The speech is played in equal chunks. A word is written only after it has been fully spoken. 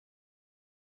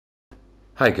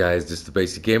Hi guys, this is the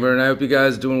Basic Gamer, and I hope you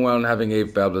guys are doing well and having a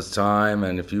fabulous time.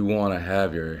 And if you want to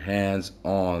have your hands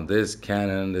on this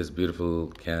Canon, this beautiful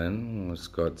Canon, it's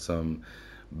got some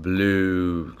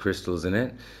blue crystals in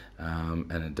it,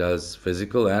 and it does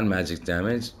physical and magic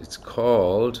damage. It's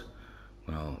called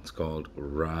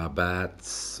Rabbats.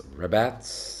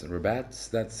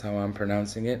 That's how I'm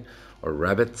pronouncing it, or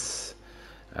Rabbits.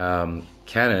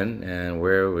 Canon, and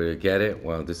where we get it,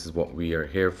 well, this is what we are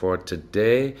here for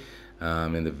today.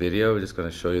 In the video, we're just going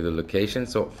to show you the location.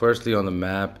 So firstly on the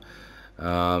map,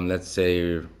 let's say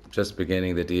you're just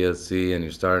beginning the DLC and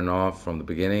you're starting off from the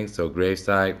beginning. So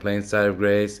Graveside, Plain Side of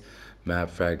Grace, map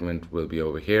fragment will be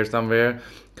over here somewhere.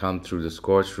 Come through the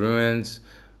Scorched Ruins,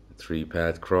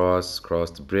 3-path cross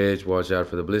the bridge, watch out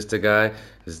for the blister guy.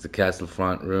 This is the castle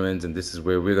front ruins, and this is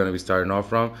where we're going to be starting off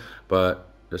from. But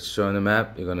just showing the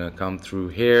map, you're going to come through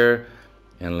here,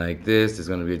 and like this, there's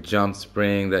going to be a jump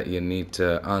spring that you need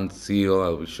to unseal.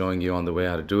 I'll be showing you on the way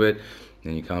how to do it.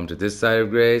 Then you come to this side of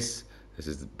Grace. This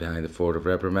is behind the Fort of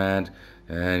Reprimand,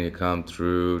 and you come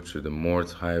through to the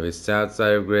Morth Highway south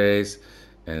side of Grace,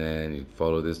 and then you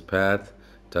follow this path,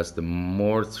 touch the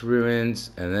Morth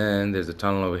ruins, and then there's a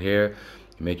tunnel over here.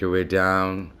 You make your way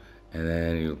down, and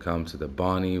then you'll come to the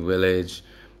Bonnie village.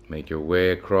 Make your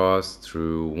way across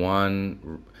through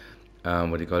one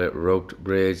roped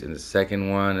bridge, and the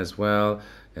second one as well,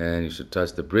 and you should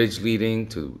touch the bridge leading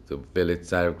to the village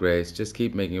side of Grace. Just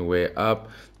keep making your way up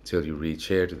until you reach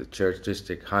here to the Church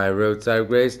District High Road side of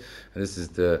Grace, and this is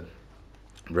the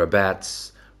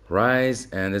Rabbath's Rise,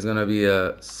 and there's gonna be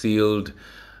a sealed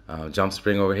jump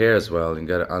spring over here as well. You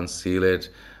gotta unseal it,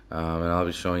 and I'll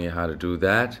be showing you how to do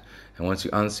that. And once you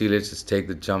unseal it, just take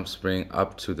the jump spring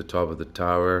up to the top of the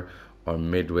tower or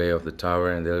midway of the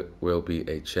tower, and there will be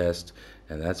a chest,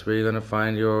 and that's where you're gonna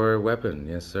find your weapon.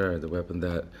 Yes sir, the weapon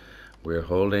that we're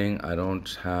holding. I don't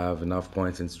have enough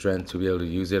points in strength to be able to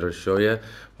use it or show you,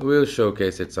 but we'll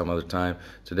showcase it some other time.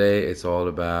 Today it's all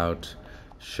about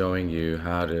showing you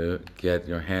how to get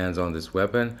your hands on this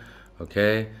weapon.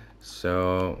 Okay,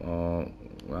 so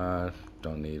I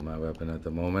don't need my weapon at the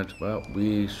moment. Well,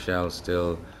 we shall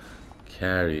still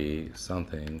carry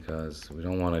something because we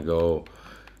don't want to go,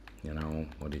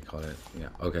 what do you call it? Yeah,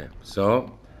 okay,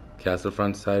 so castle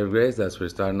front side of Grace, that's where we're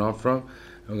starting off from.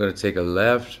 I'm gonna take a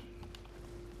left,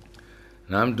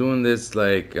 and I'm doing this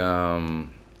like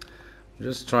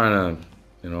just trying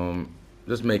to,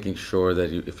 just making sure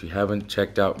that if you haven't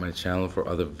checked out my channel for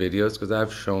other videos, because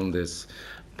I've shown this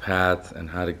path and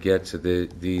how to get to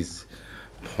these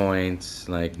points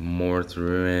like Morth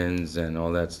ruins and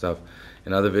all that stuff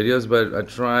in other videos, but I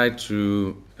try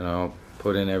to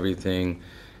put in everything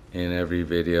in every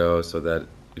video so that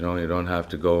you don't have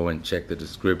to go and check the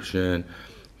description.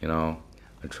 I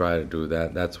try to do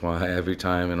that. That's why every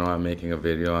time I'm making a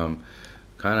video, I'm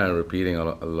kind of repeating a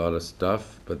lot of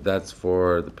stuff, but that's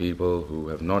for the people who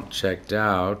have not checked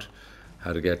out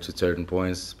how to get to certain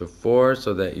points before,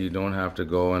 so that you don't have to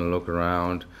go and look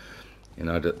around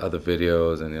the other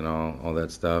videos and all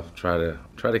that stuff. Try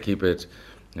to keep it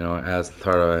as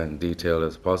thorough and detailed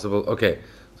as possible. Okay,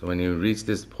 so when you reach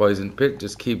this poison pit,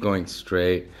 just keep going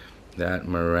straight. That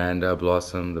Miranda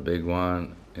blossom, the big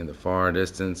one in the far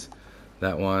distance,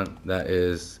 that one, that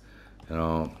is,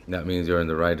 that means you're in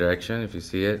the right direction. If you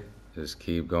see it, just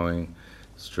keep going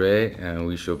straight, and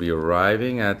we shall be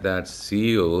arriving at that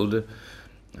sealed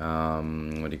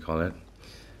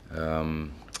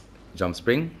jump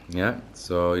spring. Yeah,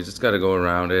 so you just got to go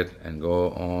around it and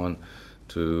go on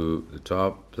to the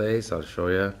top place. I'll show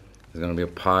you. There's gonna be a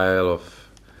pile of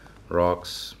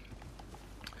rocks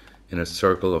in a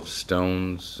circle of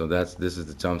stones, so this is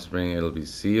the jump spring. It'll be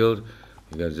sealed.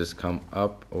 You gotta just come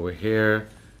up over here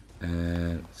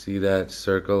and see that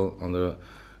circle on the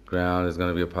ground. There's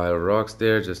gonna be a pile of rocks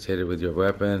there. Just hit it with your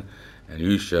weapon, and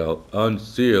you shall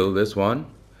unseal this one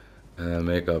and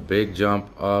make a big jump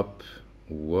up.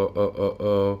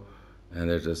 Whoa, and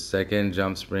there's a second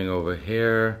jump spring over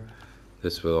here.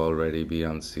 This will already be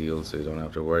unsealed, so you don't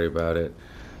have to worry about it.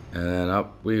 And then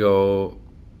up we go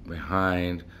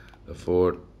behind the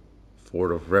Fort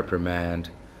of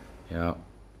Reprimand. Yeah,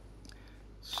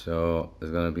 so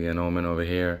there's gonna be an omen over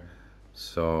here.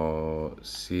 So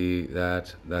see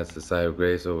that's the side of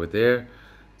Grace over there.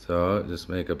 So just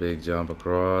make a big jump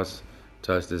across,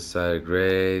 touch this side of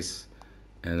Grace,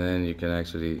 and then you can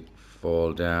actually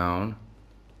fall down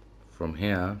from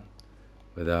here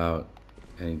without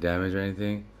any damage or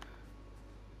anything,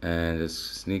 and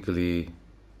just sneakily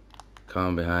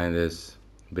come behind this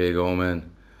big omen.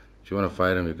 If you want to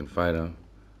fight him, you can fight him.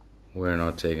 We're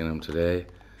not taking him today.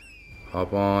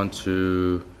 Hop on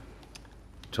to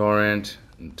Torrent.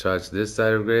 touch this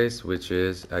side of Grace, which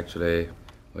is actually,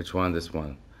 which one? This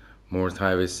one. Morth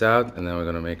Highway South, and then we're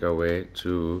gonna make our way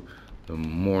to the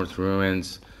Morth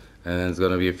Ruins, and then it's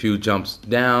gonna be a few jumps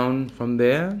down from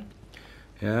there.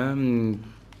 Yeah,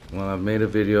 well, I've made a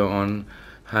video on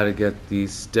how to get the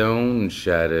Stone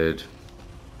Shattered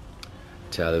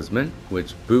Talisman,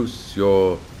 which boosts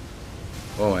your...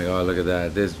 Oh my god, look at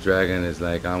that. This dragon is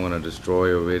like, I'm gonna destroy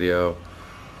your video.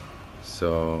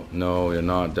 So, no, you're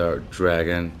not the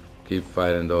dragon. Keep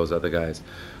fighting those other guys.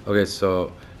 Okay,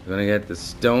 so you're gonna get the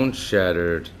Stone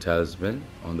Shattered Talisman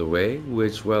on the way,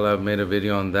 which, well, I've made a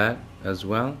video on that as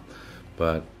well.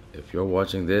 But if you're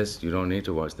watching this, you don't need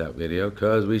to watch that video,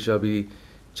 because we shall be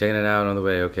checking it out on the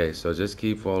way. Okay, so just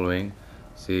keep following.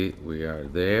 See, we are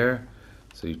there.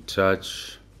 So you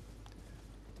touch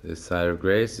this side of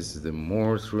Grace. This is the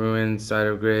Morth Ruins side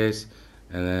of Grace,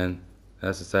 and then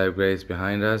that's the side of Grace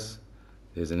behind us.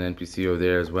 There's an NPC over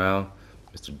there as well,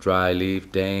 Mr.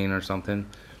 Dryleaf Dane or something.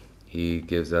 He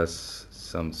gives us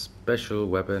some special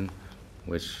weapon,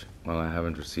 which, well, I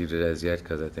haven't received it as yet,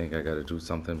 because I think I gotta do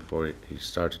something before he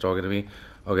starts talking to me.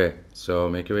 Okay, so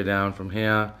make your way down from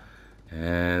here,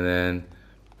 and then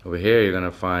over here you're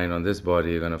gonna find, on this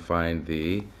body, you're gonna find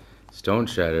the Stone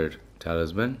Shattered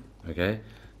Talisman. Okay,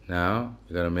 now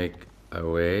you're gonna make our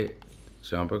way,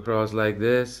 jump across like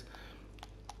this.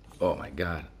 Oh my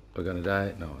god, we're gonna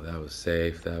die. No, that was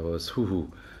safe. That was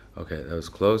okay, that was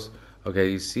close. Okay,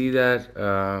 you see that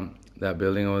that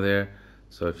building over there?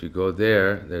 So if you go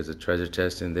there, there's a treasure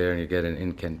chest in there, and you get an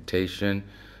incantation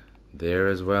there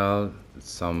as well.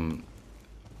 Some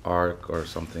arc or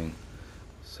something.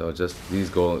 So just these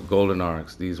golden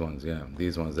arcs, these ones, yeah,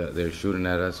 these ones that they're shooting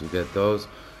at us, you get those.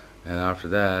 And after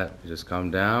that, you just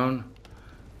come down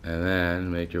and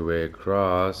then make your way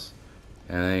across,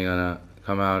 and then you're gonna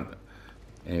come out,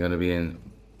 and you're gonna be in,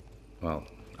 well,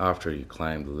 after you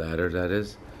climb the ladder, that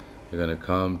is, you're gonna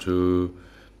come to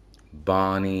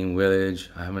Bonnie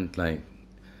Village. I haven't like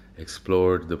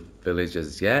explored the village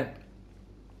as yet,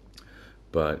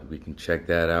 but we can check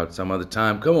that out some other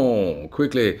time. Come on,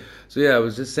 quickly. So yeah, I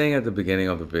was just saying at the beginning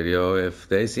of the video, if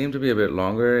they seem to be a bit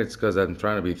longer, it's because I'm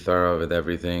trying to be thorough with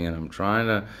everything, and I'm trying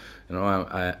to, you know,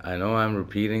 I know I'm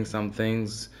repeating some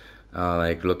things,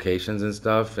 like locations and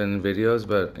stuff in videos,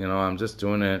 but, you know, I'm just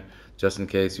doing it just in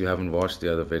case you haven't watched the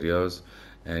other videos,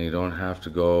 and you don't have to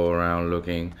go around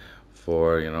looking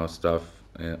for, you know, stuff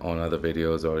on other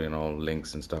videos, or, you know,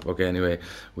 links and stuff. Okay, anyway,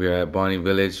 we are at Bonnie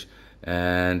Village,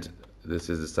 and this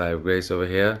is the side of Grace over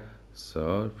here.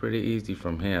 So pretty easy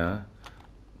from here.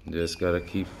 Just gotta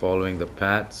keep following the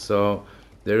path. So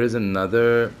there is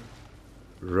another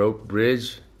rope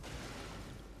bridge,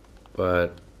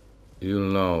 but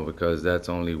you'll know because that's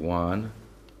only one.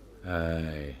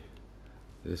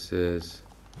 This is,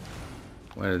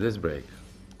 where did this break?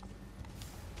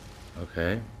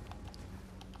 Okay,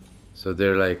 so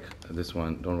they're like this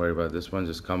one, don't worry about this one,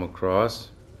 just come across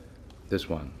this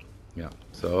one. Yeah,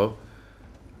 so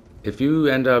if you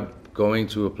end up going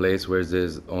to a place where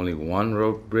there's only one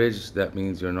rope bridge, that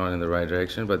means you're not in the right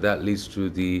direction, but that leads to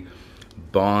the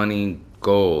Bonnie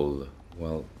Goal.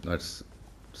 Well, that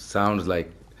sounds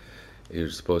like you're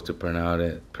supposed to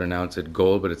pronounce it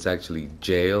gold, but it's actually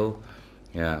jail.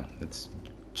 Yeah, it's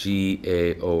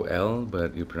G-A-O-L,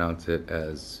 but you pronounce it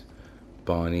as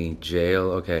Bonnie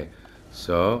Jail. Okay,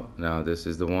 so now this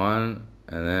is the one,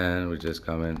 and then we're just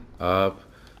coming up.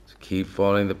 Keep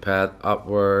following the path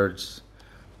upwards.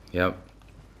 Yep.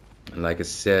 And like I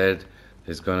said,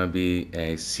 there's gonna be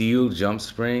a sealed jump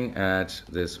spring at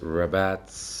this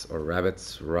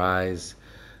Rabbath's Rise,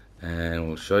 and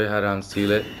we'll show you how to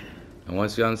unseal it. And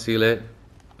once you unseal it,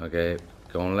 okay,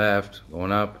 going left,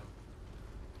 going up,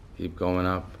 keep going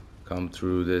up, come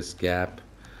through this gap,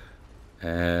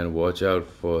 and watch out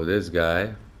for this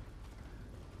guy.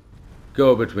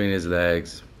 Go between his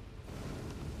legs.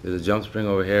 There's a jump spring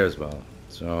over here as well.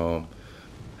 So,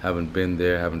 haven't been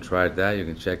there, haven't tried that. You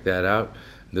can check that out.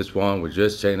 This one, we're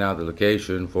just checking out the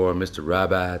location for Mr.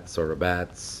 Rabbath's or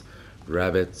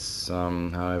Rabbits,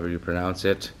 however you pronounce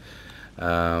it.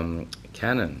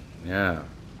 Canon, yeah.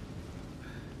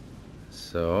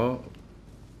 So,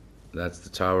 that's the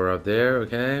tower up there,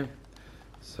 okay?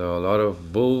 So, a lot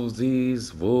of wolves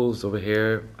over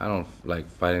here. I don't like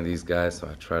fighting these guys, so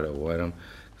I try to avoid them.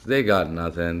 They got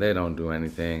nothing. They don't do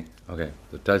anything. Okay,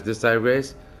 so touch this side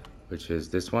race, which is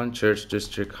this one, Church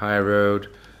District High Road,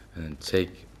 and then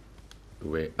take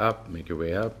your way up, make your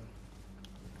way up.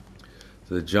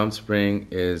 So the jump spring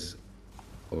is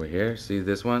over here. See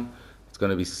this one? It's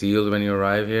gonna be sealed when you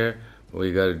arrive here. What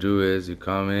you gotta do is you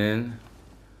come in,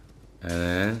 and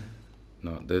then,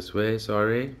 not this way,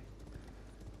 sorry.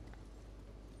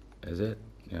 Is it?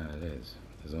 Yeah, it is.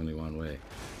 There's only one way.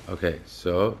 Okay,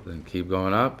 so then keep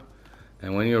going up.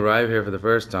 And when you arrive here for the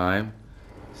first time,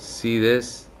 see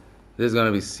this? This is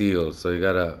gonna be sealed. So you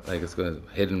gotta, like, it's gonna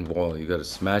hidden wall. You gotta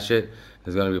smash it.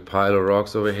 There's gonna be a pile of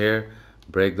rocks over here.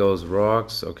 Break those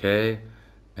rocks, okay?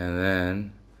 And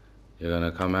then you're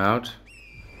gonna come out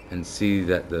and see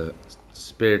that the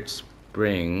spirit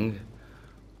spring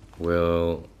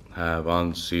will have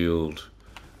unsealed.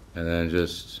 And then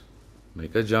just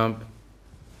make a jump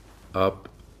up,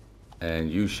 and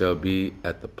you shall be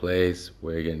at the place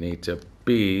where you need to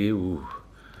be. Ooh.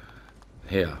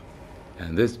 Here.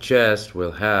 And this chest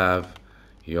will have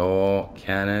your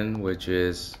cannon, which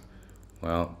is,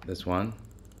 well, this one.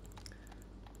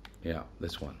 Yeah,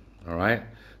 this one. All right.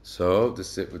 So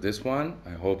this is it with this one.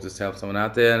 I hope this helps someone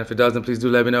out there. And if it doesn't, please do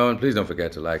let me know. And please don't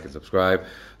forget to like and subscribe.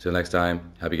 Till next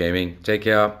time, happy gaming. Take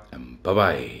care. And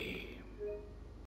bye-bye.